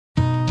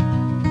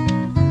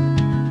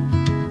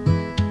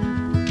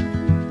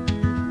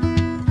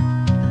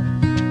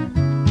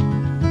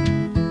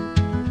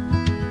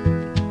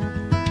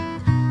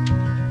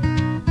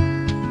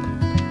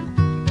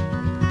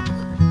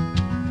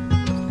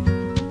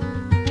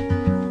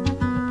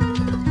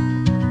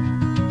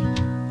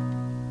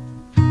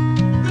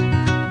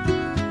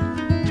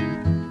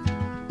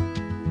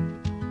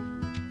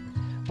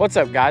What's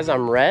up guys,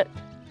 I'm Rhett.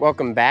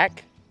 Welcome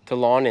back to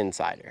Lawn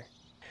Insider.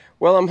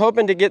 Well, I'm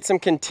hoping to get some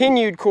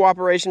continued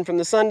cooperation from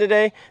the sun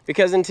today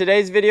because in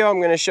today's video,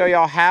 I'm gonna show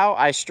y'all how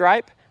I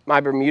stripe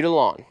my Bermuda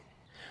lawn.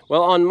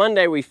 Well, on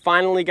Monday, we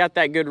finally got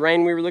that good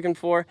rain we were looking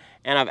for,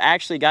 and I've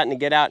actually gotten to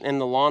get out in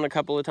the lawn a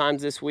couple of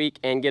times this week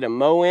and get a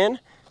mow in.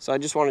 So I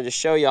just wanted to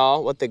show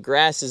y'all what the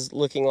grass is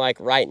looking like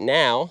right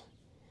now.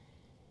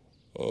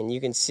 And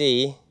you can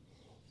see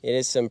it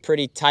is some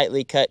pretty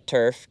tightly cut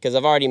turf because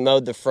I've already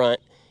mowed the front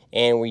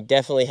and we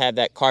definitely have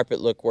that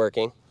carpet look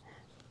working.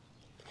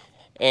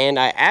 And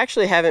I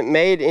actually haven't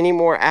made any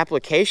more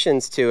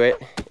applications to it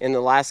in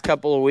the last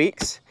couple of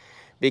weeks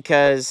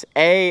because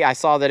A, I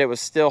saw that it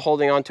was still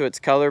holding on to its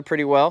color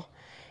pretty well,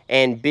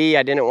 and B,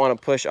 I didn't want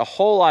to push a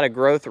whole lot of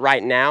growth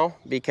right now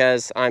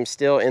because I'm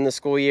still in the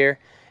school year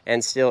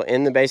and still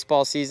in the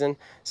baseball season,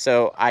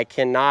 so I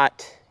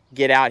cannot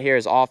get out here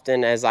as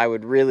often as I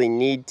would really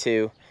need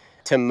to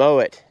mow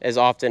it as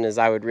often as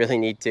I would really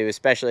need to,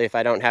 especially if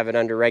I don't have it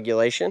under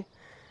regulation.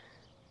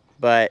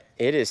 But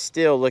it is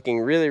still looking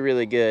really,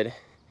 really good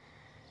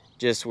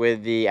just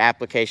with the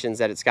applications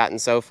that it's gotten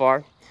so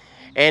far.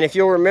 And if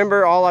you'll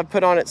remember, all I've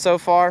put on it so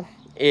far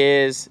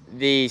is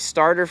the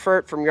starter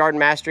fert from Yard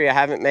Mastery. I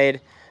haven't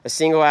made a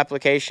single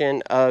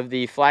application of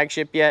the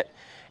flagship yet.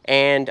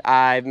 And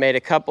I've made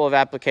a couple of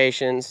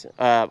applications,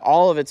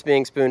 all of it's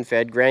being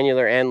spoon-fed,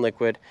 granular and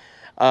liquid,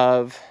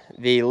 of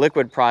the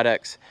liquid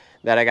products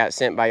that I got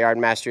sent by Yard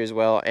Mastery as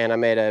well. And I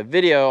made a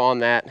video on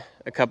that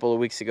a couple of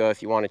weeks ago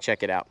if you want to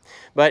check it out.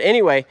 But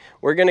anyway,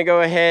 we're going to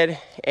go ahead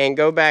and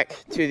go back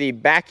to the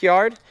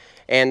backyard,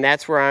 and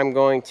that's where I'm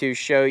going to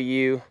show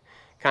you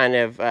kind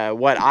of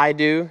what I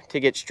do to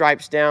get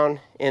stripes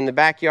down in the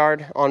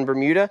backyard on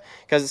Bermuda,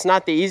 because it's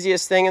not the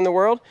easiest thing in the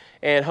world,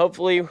 and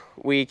hopefully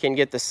we can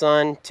get the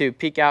sun to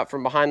peek out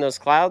from behind those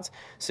clouds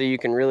so you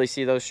can really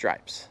see those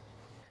stripes.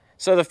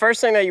 So the first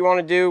thing that you want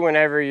to do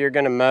whenever you're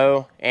going to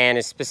mow,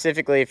 and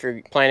specifically if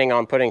you're planning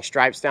on putting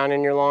stripes down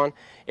in your lawn,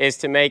 is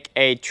to make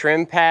a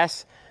trim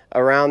pass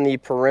around the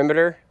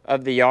perimeter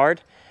of the yard.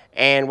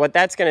 And what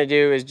that's going to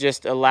do is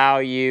just allow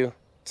you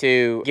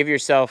to give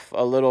yourself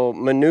a little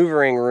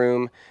maneuvering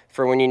room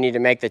for when you need to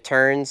make the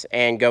turns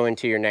and go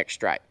into your next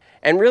stripe.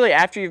 And really,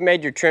 after you've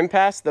made your trim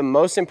pass, the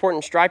most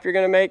important stripe you're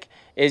going to make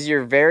is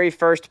your very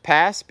first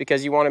pass,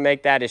 because you want to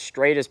make that as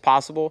straight as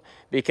possible,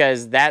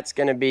 because that's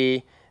going to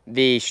be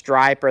the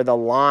stripe or the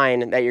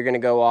line that you're going to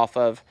go off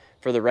of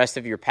for the rest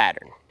of your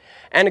pattern.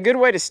 And a good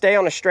way to stay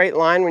on a straight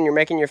line when you're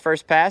making your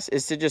first pass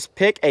is to just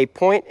pick a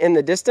point in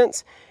the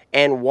distance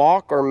and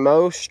walk or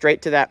mow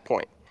straight to that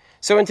point.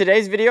 So in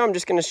today's video, I'm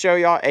just going to show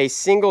y'all a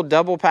single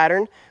double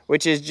pattern,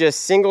 which is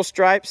just single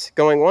stripes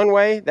going one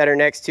way that are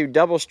next to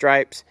double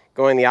stripes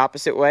going the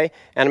opposite way.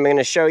 And I'm going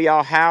to show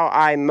y'all how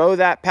I mow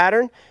that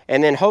pattern.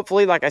 And then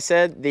hopefully, like I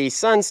said, the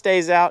sun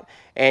stays out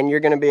and you're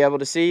going to be able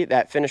to see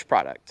that finished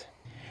product.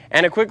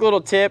 And a quick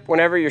little tip,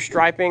 whenever you're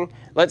striping,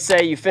 let's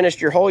say you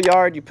finished your whole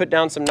yard, you put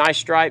down some nice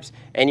stripes,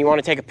 and you want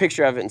to take a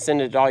picture of it and send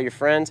it to all your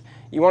friends.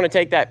 You want to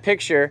take that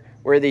picture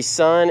where the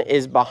sun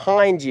is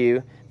behind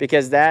you,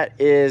 because that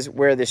is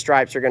where the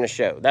stripes are going to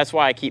show. That's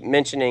why I keep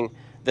mentioning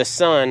the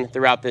sun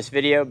throughout this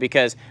video,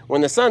 because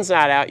when the sun's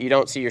not out, you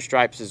don't see your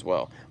stripes as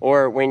well.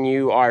 Or when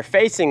you are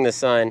facing the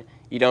sun,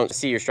 you don't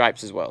see your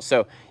stripes as well.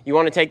 So you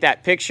want to take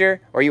that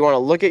picture, or you want to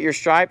look at your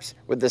stripes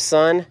with the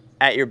sun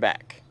at your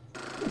back.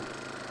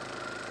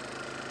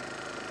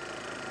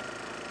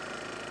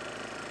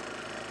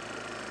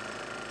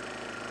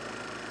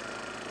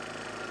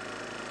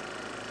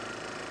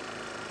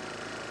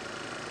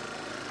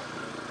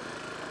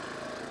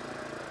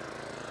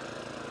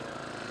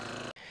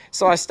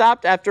 So I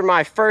stopped after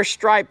my first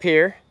stripe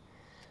here,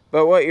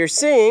 but what you're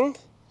seeing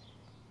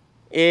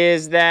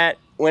is that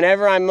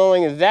whenever I'm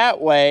mowing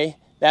that way,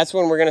 that's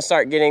when we're going to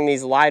start getting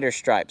these lighter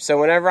stripes. So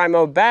whenever I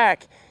mow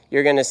back,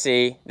 you're going to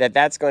see that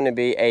that's going to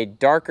be a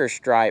darker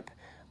stripe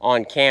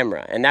on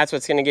camera. And that's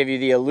what's going to give you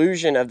the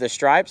illusion of the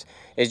stripes,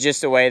 is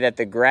just the way that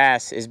the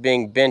grass is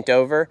being bent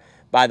over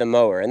by the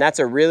mower. And that's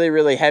a really,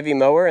 really heavy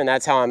mower, and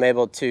that's how I'm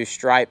able to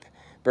stripe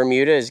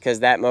Bermuda, is because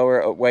that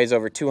mower weighs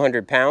over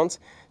 200 pounds.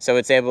 So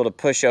it's able to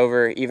push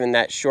over even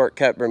that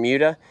shortcut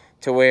Bermuda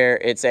to where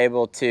it's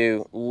able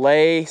to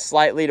lay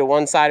slightly to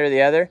one side or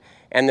the other,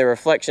 and the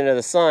reflection of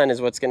the sun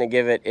is what's going to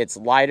give it its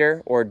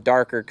lighter or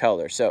darker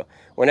color. So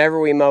whenever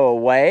we mow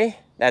away,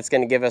 that's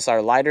going to give us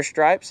our lighter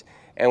stripes,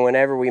 and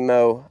whenever we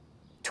mow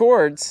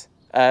towards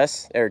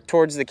us, or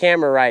towards the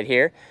camera right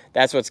here,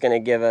 that's what's going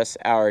to give us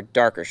our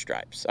darker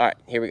stripes. All right,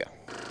 here we go.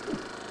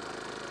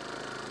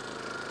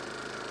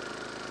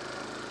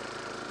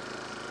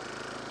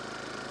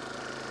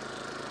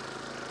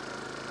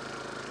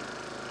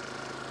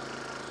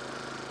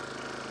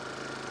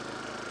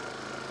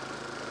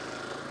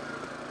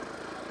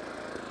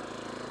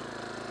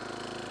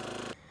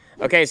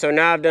 Okay, so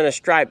now I've done a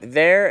stripe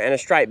there and a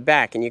stripe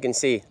back, and you can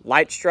see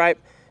light stripe,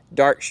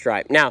 dark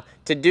stripe. Now,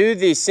 to do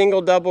the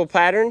single double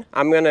pattern,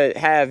 I'm going to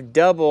have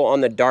double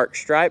on the dark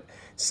stripe.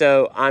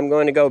 So I'm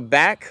going to go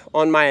back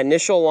on my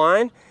initial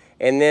line,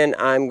 and then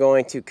I'm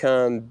going to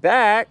come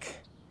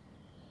back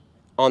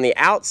on the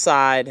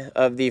outside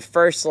of the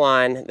first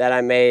line that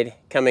I made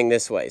coming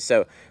this way.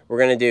 So we're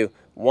going to do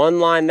one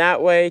line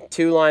that way,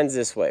 two lines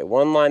this way,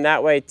 one line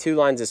that way, two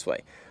lines this way,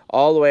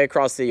 all the way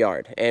across the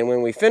yard. And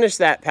when we finish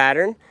that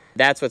pattern,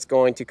 that's what's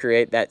going to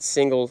create that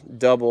single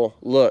double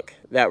look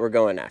that we're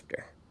going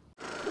after.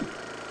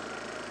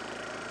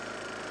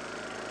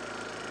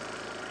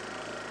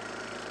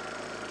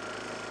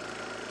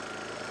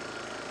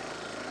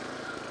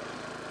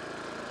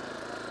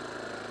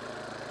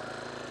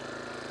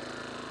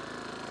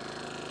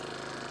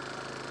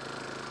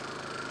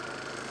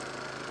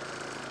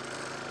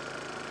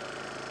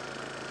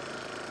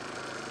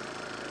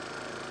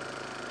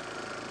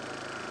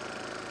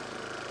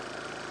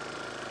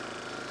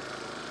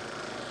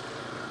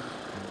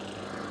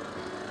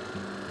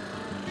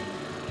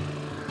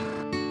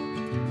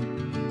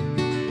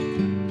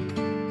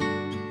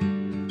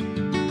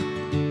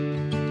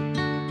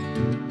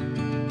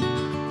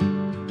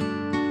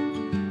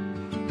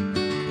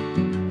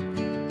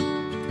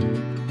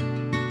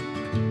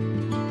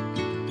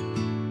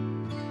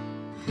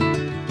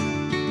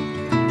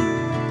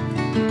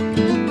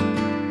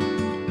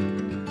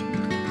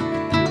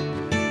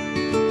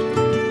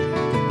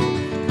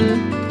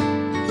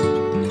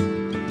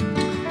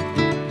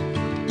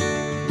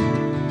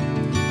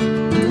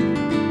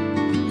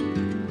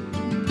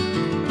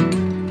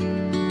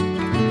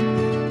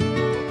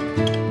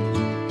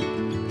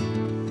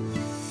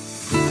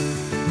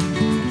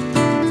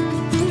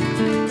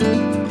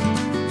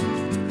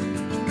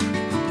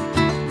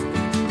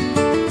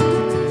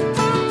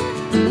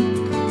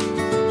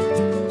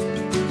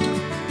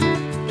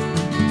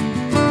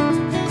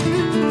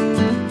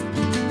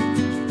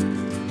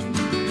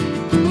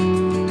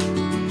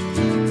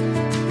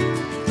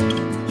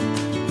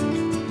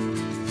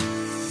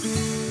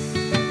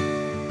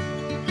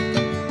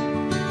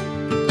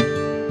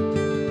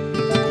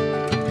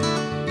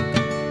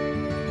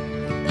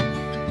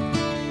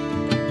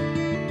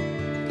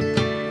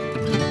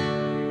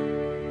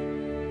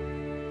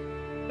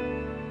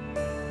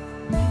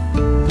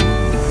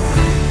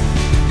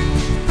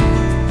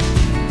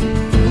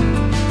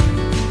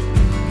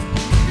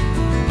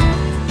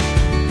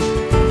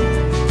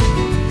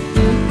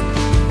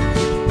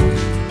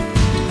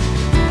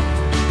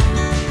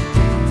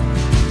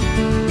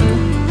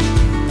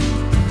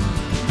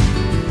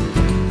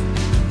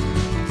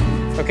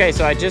 Okay,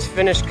 so I just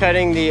finished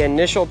cutting the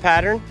initial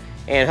pattern,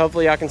 and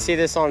hopefully y'all can see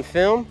this on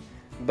film,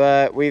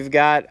 but we've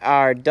got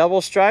our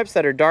double stripes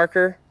that are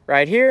darker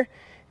right here,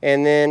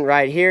 and then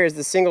right here is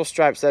the single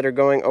stripes that are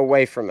going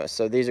away from us.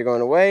 So these are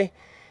going away,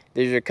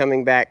 these are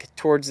coming back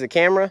towards the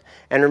camera,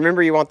 and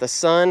remember, you want the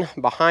sun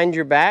behind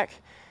your back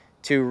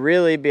to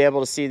really be able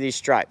to see these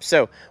stripes.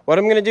 So what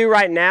I'm gonna do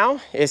right now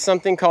is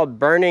something called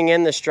burning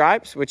in the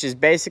stripes, which is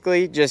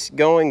basically just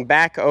going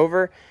back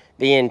over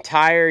the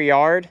entire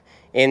yard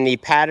in the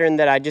pattern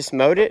that I just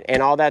mowed it,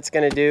 and all that's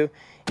gonna do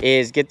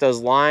is get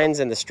those lines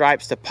and the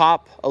stripes to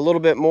pop a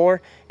little bit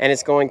more, and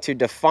it's going to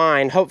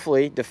define,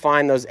 hopefully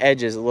define those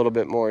edges a little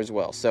bit more as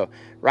well. So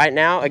right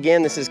now,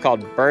 again, this is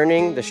called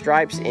burning the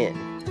stripes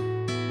in.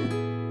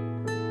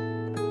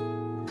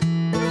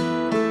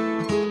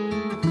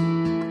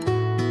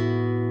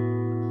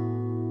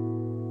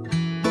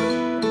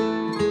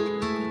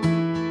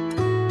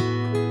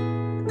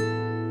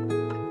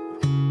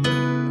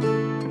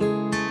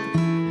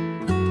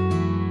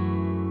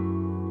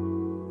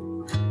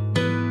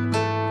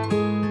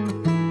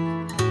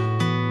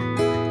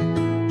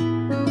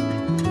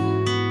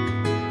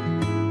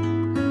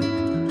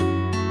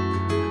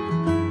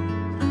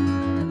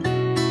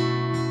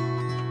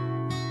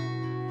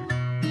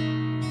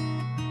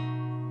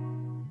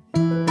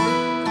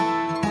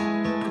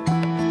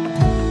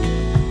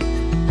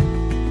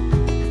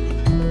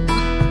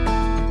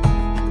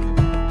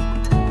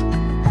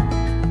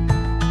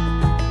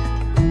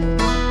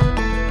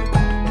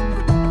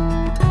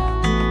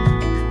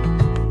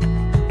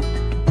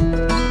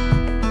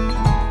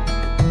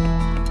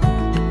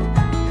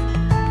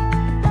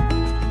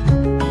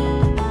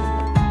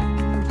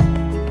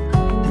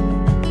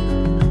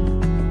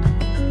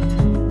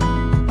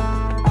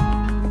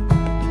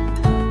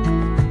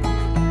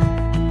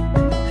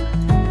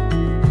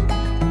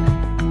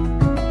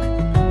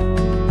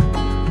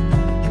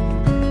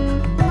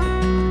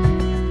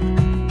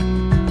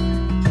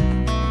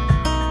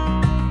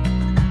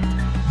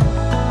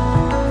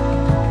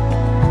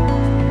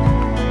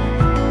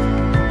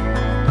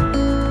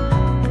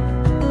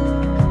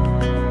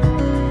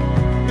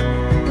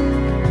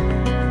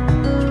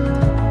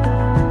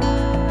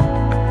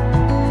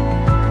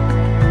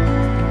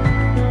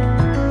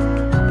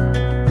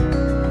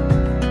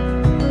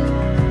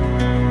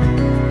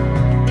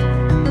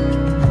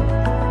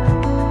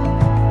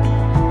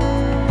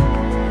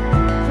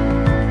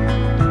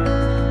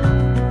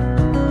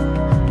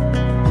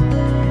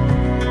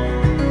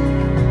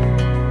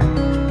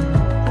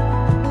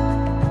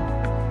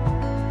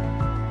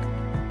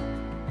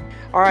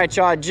 All right,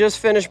 y'all, I just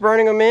finished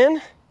burning them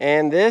in,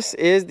 and this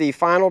is the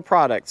final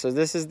product. So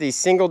this is the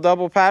single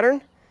double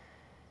pattern,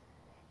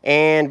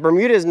 And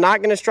Bermuda is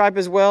not gonna stripe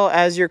as well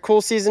as your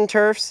cool season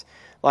turfs,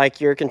 like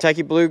your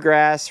Kentucky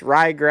bluegrass,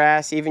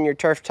 ryegrass, even your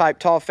turf type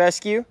tall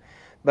fescue.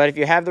 But if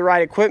you have the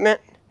right equipment,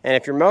 and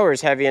if your mower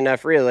is heavy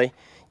enough really,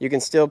 you can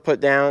still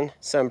put down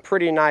some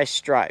pretty nice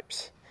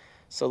stripes.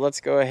 So let's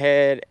go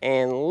ahead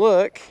and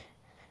look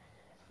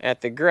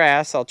at the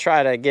grass. I'll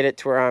try to get it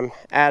to where I'm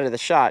out of the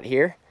shot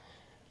here.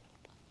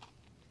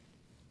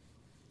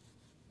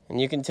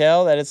 And you can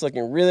tell that it's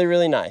looking really,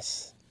 really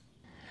nice.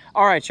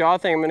 All right, y'all, I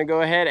think I'm gonna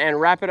go ahead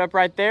and wrap it up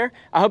right there.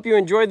 I hope you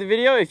enjoyed the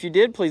video. If you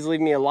did, please leave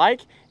me a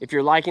like. If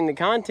you're liking the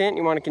content and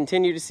you wanna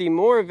continue to see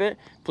more of it,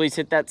 please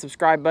hit that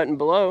subscribe button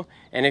below.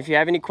 And if you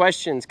have any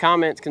questions,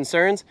 comments,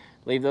 concerns,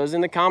 leave those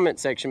in the comment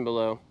section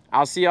below.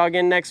 I'll see y'all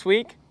again next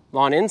week.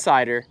 Lawn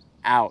Insider,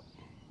 out.